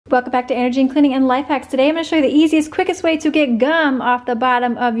Welcome back to Energy and Cleaning and Life Hacks. Today I'm going to show you the easiest, quickest way to get gum off the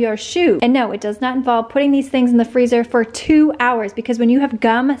bottom of your shoe. And no, it does not involve putting these things in the freezer for 2 hours, because when you have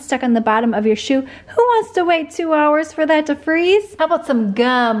gum stuck on the bottom of your shoe, who wants to wait 2 hours for that to freeze? How about some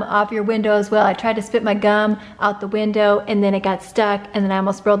gum off your window as well? I tried to spit my gum out the window and then it got stuck and then I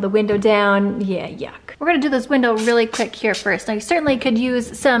almost rolled the window down. Yeah, yuck. We're going to do this window really quick here first. Now you certainly could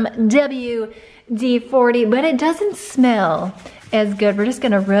use some WD-40, but it doesn't smell as good. We're just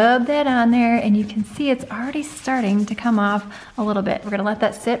gonna rub that on there and you can see it's already starting to come off a little bit. We're gonna let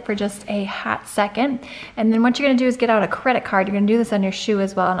that sit for just a hot second. And then what you're gonna do is get out a credit card. You're gonna do this on your shoe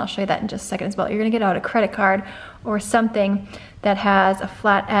as well, and I'll show you that in just a second as well. You're gonna get out a credit card or something that has a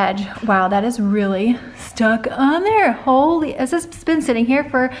flat edge. Wow, that is really stuck on there. Holy, has this been sitting here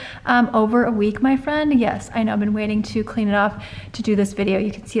for over a week, my friend? Yes, I know, I've been waiting to clean it off to do this video.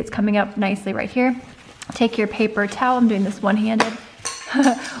 You can see it's coming up nicely right here. Take your paper towel, I'm doing this one-handed.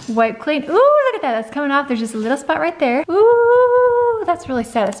 Wipe clean. Ooh, look at that, that's coming off. There's just a little spot right there. Ooh, that's really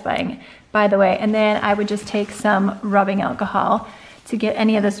satisfying, by the way. And then I would just take some rubbing alcohol to get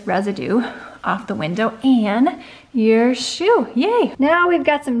any of this residue off the window and your shoe. Yay! Now we've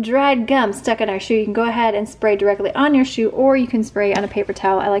got some dried gum stuck on our shoe. You can go ahead and spray directly on your shoe, or you can spray on a paper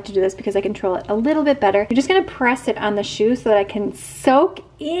towel. I like to do this because I control it a little bit better. You're just gonna press it on the shoe so that I can soak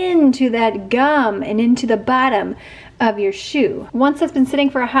into that gum and into the bottom of your shoe. Once that's been sitting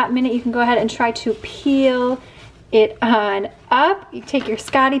for a hot minute, you can go ahead and try to peel it on up. You take your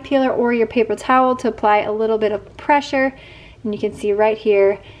Scotty peeler or your paper towel to apply a little bit of pressure, and you can see right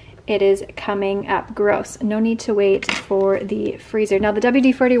here it is coming up. Gross. No need to wait for the freezer. Now the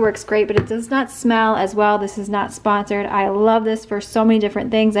WD-40 works great, but it does not smell as well. This is not sponsored. I love this for so many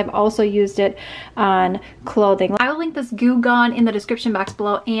different things. I've also used it on clothing. I will link this Goo Gone in the description box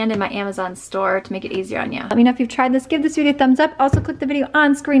below and in my Amazon store to make it easier on you. Let me know if you've tried this. Give this video a thumbs up. Also click the video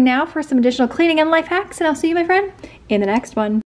on screen now for some additional cleaning and life hacks, and I'll see you, my friend, in the next one.